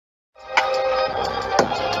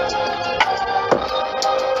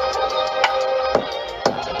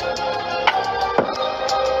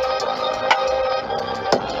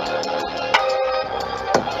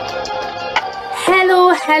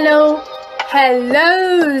Hello,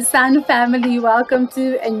 hello, Sun family. Welcome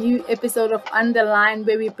to a new episode of Underline,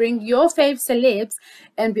 where we bring your fave celebs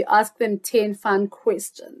and we ask them 10 fun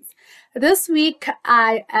questions. This week,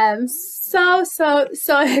 I am so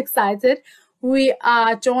excited. We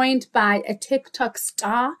are joined by a TikTok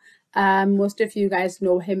star. Most of you guys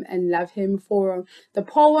know him and love him for the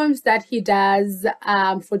poems that he does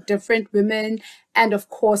for different women, and of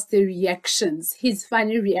course the reactions, his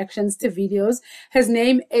funny reactions to videos. His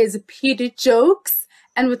name is Peter Jokes,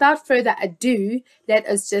 and without further ado, let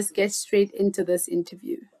us just get straight into this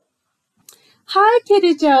interview. Hi,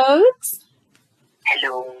 Peter Jokes.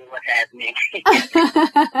 Hello, what's happening?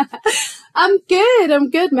 I'm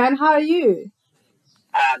good, man. How are you?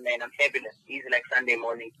 Man, I'm fabulous. It's like Sunday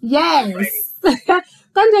morning. Yes.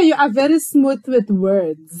 Kanja, you are very smooth with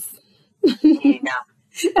words. That's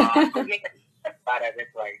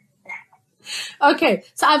why. Okay,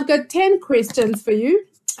 so I've got 10 questions for you.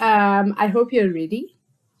 I hope you're ready.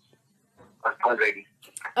 I'm ready.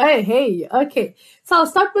 Hey, okay. So I'll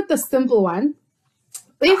start with the simple one.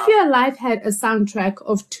 If your life had a soundtrack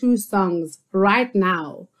of 2 songs right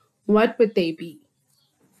now, what would they be?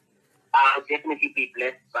 I'll definitely be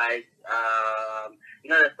blessed by,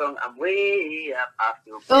 the song I'm Way Up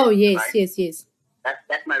After. Oh, yes, right? yes.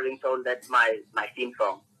 That's my ringtone. That's my theme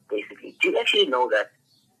song, basically. Do you actually know that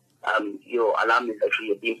your alarm is actually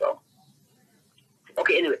your theme song?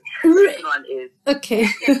 Okay, anyway. The second one is... Okay,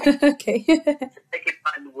 okay. The second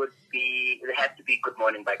one would be... It has to be Good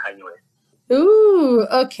Morning by Kanye West. Ooh,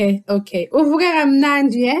 okay. Uvuka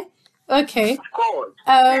kamnandi, yeah? Okay. Of course.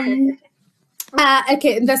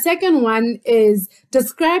 Okay, the second one is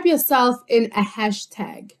describe yourself in a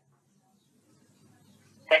hashtag.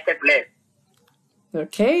 Hashtag blessed.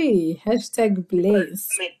 Okay, hashtag blessed.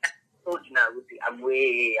 I'm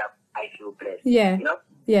way up. I feel blessed. Yeah. You know?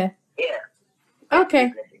 Yeah. Yeah.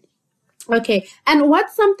 Okay. Okay. And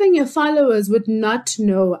what's something your followers would not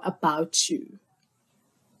know about you?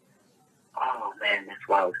 Oh, man, that's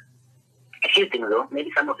wild. A few things, though. Maybe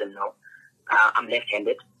some of them know. I'm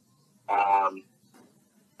left-handed.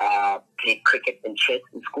 Played cricket and chess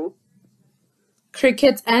in school.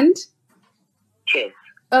 Cricket and? Chess.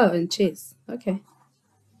 Oh, and chess. Okay.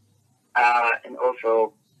 And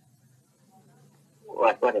also,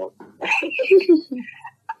 what else?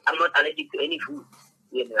 I'm not allergic to any food.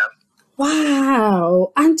 You know.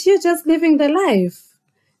 Wow. Aren't you just living the life?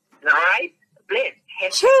 All right?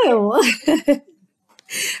 Blessed. Chill.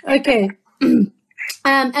 Okay.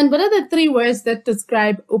 And what are the 3 words that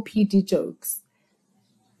describe OPD Jokes?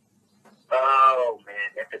 Oh,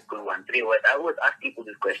 man, that's a good one. 3 words. I always ask people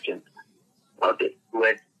this question. Okay,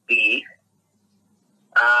 would be...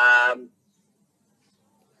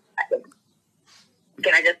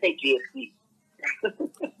 Can I just say GFC?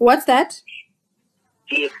 What's that?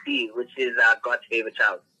 GFC, which is God's favorite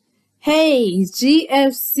child. Hey,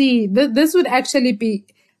 GFC. This would actually be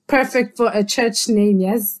perfect for a church name,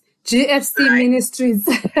 yes? GFC Right. Ministries.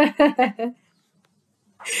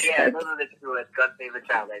 Yeah, those are the 2 words. God's favorite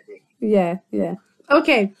child, I think. Yeah.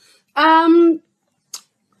 Okay.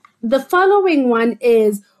 The following one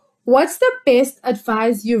is, what's the best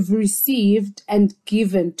advice you've received and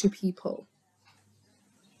given to people?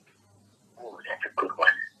 Oh, that's a good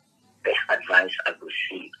one. Best advice I've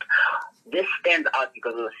received. This stands out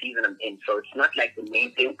because of the season I'm in. So it's not like the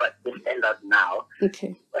main thing, but this stands out now.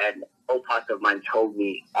 Okay. And old pastor of mine told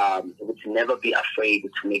me to never be afraid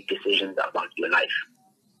to make decisions about your life.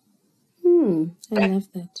 I love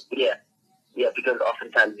that. Yeah, because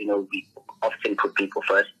oftentimes, we often put people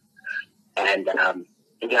first. And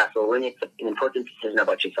so when it's an important decision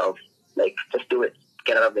about yourself, like, just do it.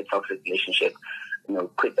 Get out of the toxic relationship,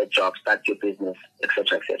 quit that job, start your business,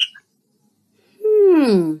 etc., etc.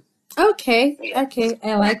 Okay. Yeah. Okay,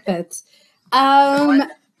 I like that.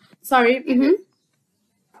 Sorry.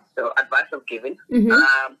 So advice I've given.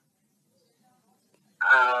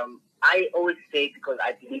 I always say, because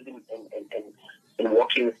I believe in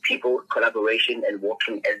working with people, collaboration, and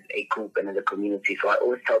working as a group and as a community. So I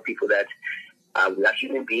always tell people that we are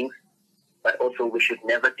human beings, but also we should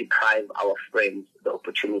never deprive our friends the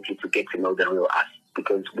opportunity to get to know the real us,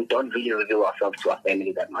 because we don't really reveal ourselves to our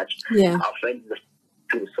family that much. Yeah. Our friends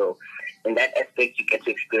too. So in that aspect, you get to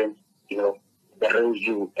experience, the real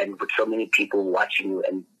you, and with so many people watching you,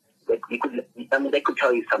 and they could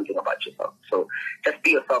tell you something about yourself. So just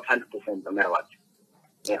be yourself 100% no matter what.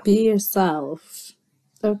 Yeah. Be yourself.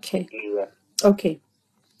 Okay. Yeah. Okay.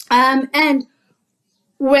 And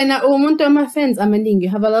when umuntu ama-fans amaningi, you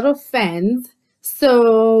have a lot of fans.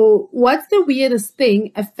 So what's the weirdest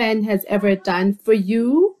thing a fan has ever done for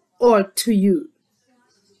you or to you?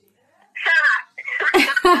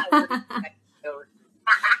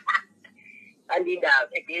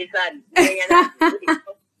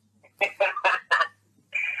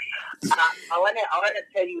 I wanna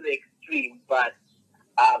tell you the extreme, but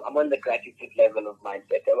I'm on the gratitude level of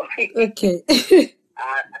mindset. Okay.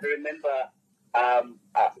 I remember, I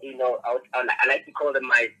like to call them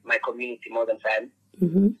my community more than fans.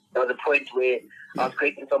 Mm-hmm. There was a point where I was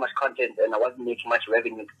creating so much content and I wasn't making much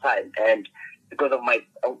revenue at the time, and because of my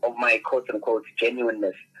quote unquote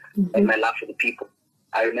genuineness and my love for the people,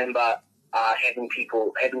 I remember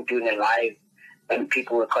doing a live, and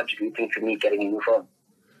people were contributing to me getting a new phone.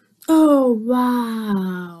 Oh,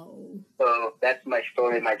 wow. So that's my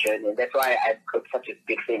story, my journey. And that's why I've got such a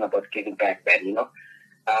big thing about giving back then, you know.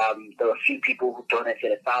 There were a few people who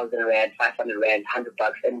donated 1,000 rand, 500 rand,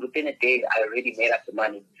 $100, and within a day, I already made up the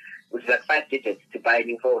money, which is like 5 digits to buy a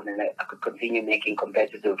new phone, and I could continue making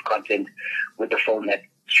competitive content with the phone that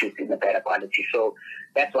shoots in a better quality. So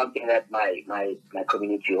that's one thing that my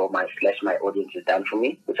community or my audience has done for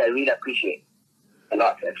me, which I really appreciate a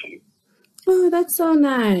lot, actually. Oh, that's so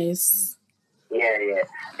nice. Yeah.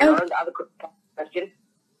 And on the other question?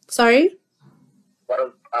 Sorry? What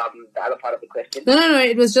was the other part of the question? No.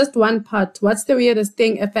 It was just one part. What's the weirdest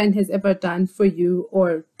thing a fan has ever done for you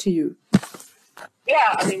or to you?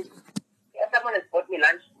 Yeah, I mean, someone has bought me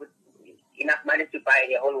lunch with enough money to buy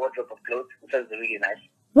a whole wardrobe of clothes, which was really nice.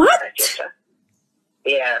 What?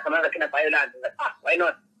 Yeah, someone was like, can I buy you lunch? I was like, why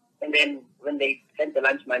not? And then when they sent the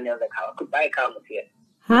lunch money, I was like, I could buy a car here.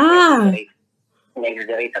 Ah. An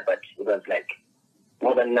exaggerator, but it was like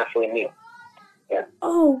more than enough for a meal. Yeah.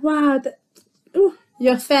 Oh, wow.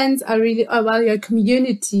 Your fans are really, your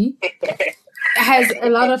community has a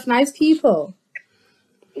lot of nice people.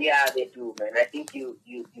 Yeah, they do, man. I think you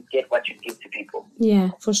get what you give to people.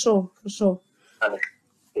 Yeah, for sure.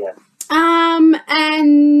 Yeah.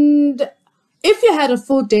 And if you had a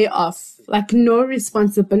full day off, like no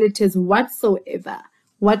responsibilities whatsoever,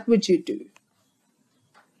 what would you do?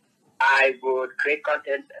 I would create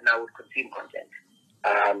content and I would consume content.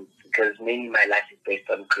 Because mainly my life is based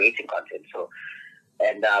on creating content. So,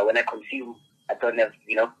 and when I consume, I don't have,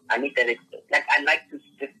 I need that. I like to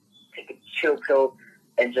just take a chill pill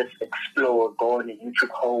and just explore, go on a YouTube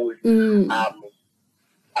hole.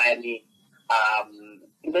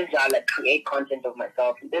 Like create content of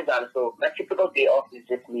myself. So my typical day off is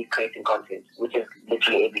just me creating content, which is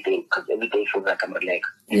literally every day, because every day feels like I'm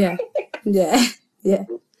relaxed. Yeah.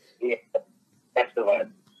 Yeah, that's the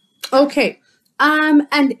one. Okay.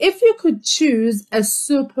 And if you could choose a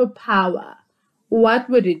superpower, what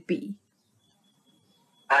would it be?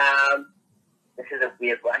 This is a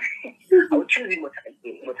weird one. I would choose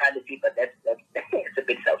immortality, but that's it's a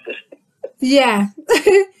bit selfish. Yeah.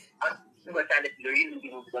 Immortality, the reason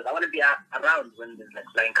being because I want to be around when there's like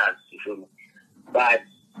flying cars, you feel me? But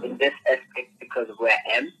in this aspect, because of where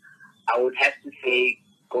I am, I would have to say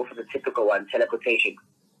go for the typical one, teleportation.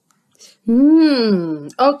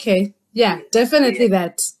 Okay. Yeah, definitely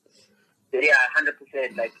that. Yeah,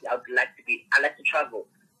 100%. Like I like to travel,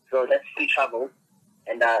 so that's free travel.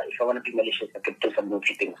 And if I want to be malicious, I could do some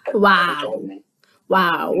naughty things. Wow.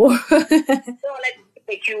 So like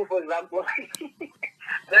take you for example.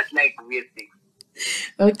 That's like weird things.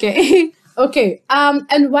 Okay.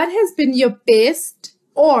 And what has been your best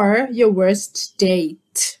or your worst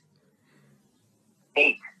date?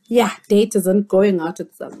 Date? Yeah, date isn't going out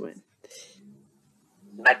with someone.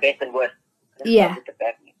 My best and worst. Yeah.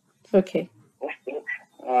 Okay. Worst date?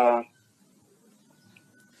 Let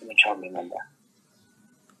me try and remember.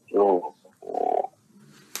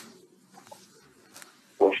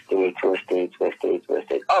 Worst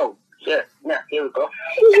date. Oh, sure. Yeah, here we go.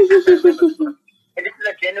 And this is a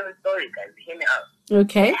genuine story, guys. Hear me out.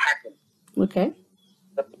 Okay. It happened. Okay.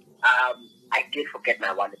 I did forget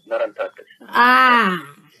my wallet, not on purpose. I'm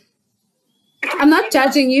not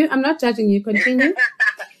judging you. Continue.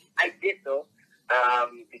 I did though,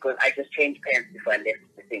 because I just changed pants before I left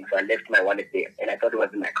the thing, so I left my wallet there, and I thought it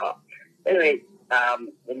was in my car. Anyway,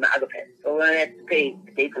 in my other pants. So when I had to pay,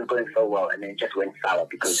 the date was going so well, and then it just went sour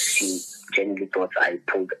because she genuinely thought I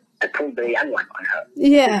pulled the young one on her.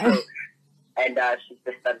 Yeah. So, and she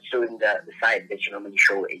just started showing the side that she normally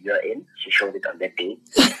show a year in. She showed it on that day.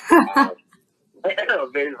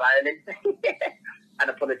 Very violent,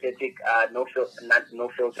 unapologetic, no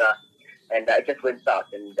filter, and it just went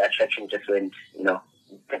south, and the attraction just went,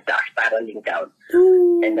 spiraling down.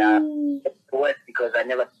 Ooh. And it was because I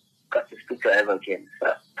never got to speak to her ever again.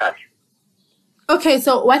 So tough. Okay,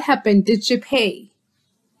 so what happened? Did she pay?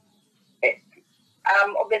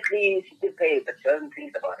 Obviously she did pay, but she wasn't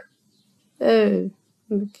pleased about it. Oh,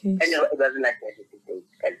 okay. And it wasn't like that.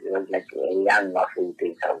 date. It was like a young waffle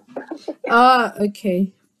thing. So. Oh,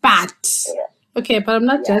 okay. But Yeah. okay, but I'm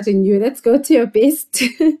not judging you. Let's go to your best.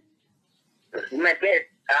 My best,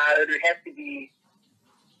 it would have to be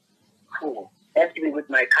cool. It has to be with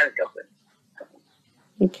my current girlfriend.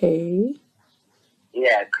 Okay.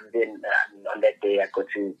 Yeah, because then on that day I got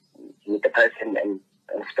to meet the person and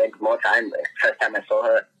spend more time. First time I saw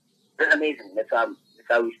her, it was amazing. That's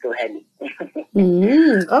how we still hanging.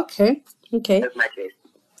 Okay. Okay. That's my best.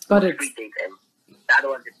 Got it. Free dates, and the other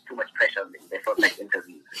ones, it's too much pressure on them. They felt like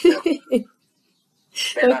interviews. So.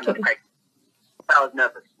 They're not Okay. like, I was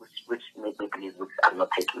nervous, which made me believe I'm not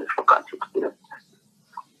taking this for granted. You know?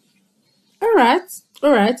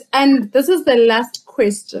 All right. And this is the last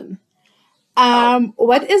question.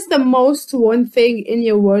 What is the most worn thing in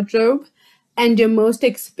your wardrobe and your most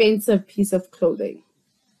expensive piece of clothing?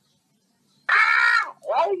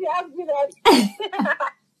 Why did you ask me that?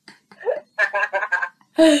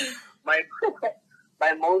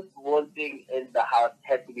 my most worn thing in the house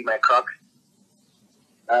has to be my Crocs.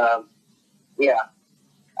 Yeah,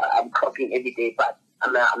 I'm cropping every day, but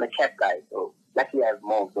I'm a cat guy, so luckily I have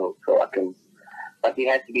more, so I can. But it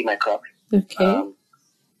has to be my Crocs. Okay.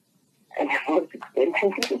 And the most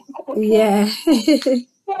expensive. Yeah. It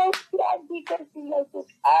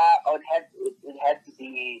has to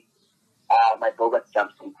be my Bogart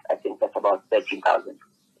jumpsuit. I think that's about 13,000.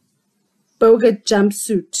 Bogart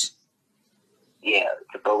jumpsuit. Yeah,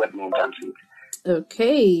 it's a Bogart moon jumpsuit.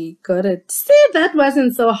 Okay, got it. See, that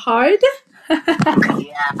wasn't so hard.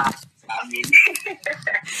 Yeah, I mean.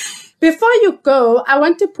 Before you go, I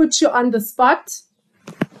want to put you on the spot.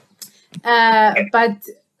 But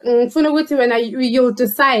Funuguti, when you'll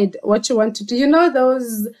decide what you want to do. You know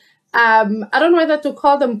those, I don't know whether to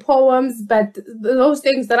call them poems, but those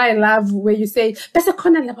things that I love where you say, "Bese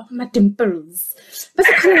khona laba ma dimples.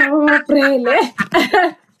 Bese khona laba ma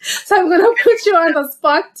brele." So I'm going to put you on the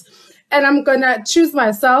spot and I'm going to choose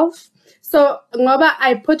myself. So, ngoba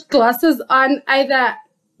I put glasses on, either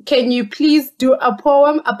can you please do a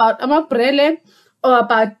poem about amabrele or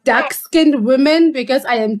about dark-skinned women, because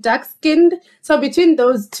I am dark-skinned. So between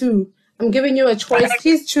those two, I'm giving you a choice.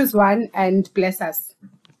 Please choose one and bless us.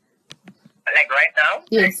 Like right now?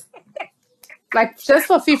 Yes. Like just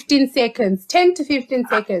for 15 seconds, 10 to 15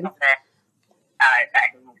 seconds.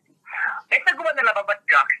 Let's go on about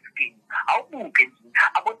dark skin. How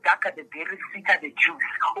about darker the very sweeter the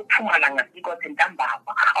juice. Pumalanga got and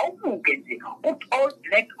Dambaba. How all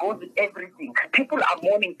black goes with everything. People are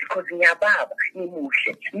mourning because Nyababa,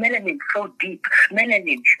 emotion. Melanin so deep.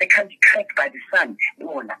 Melanin, they can't be cracked by the sun.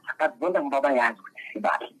 But Baba Yaz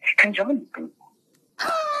can join me.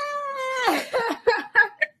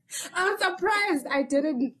 I'm surprised I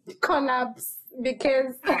didn't collapse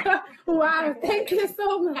because, wow, thank you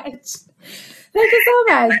so much. Thank you so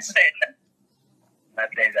much. My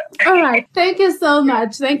pleasure. All right. Thank you so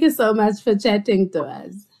much. Thank you so much for chatting to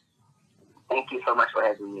us. Thank you so much for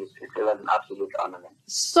having me. It was an absolute honor.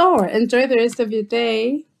 Sure. Enjoy the rest of your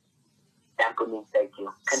day. Thank you.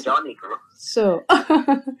 Can join me, bro? Sure.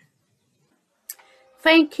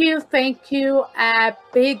 Thank you. A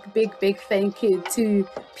big thank you to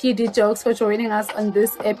PD Jokes for joining us on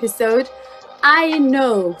this episode. I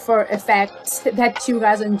know for a fact that you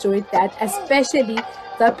guys enjoyed that, especially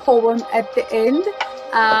the poem at the end.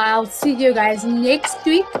 I'll see you guys next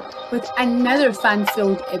week with another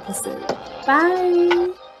fun-filled episode.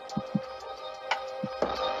 Bye.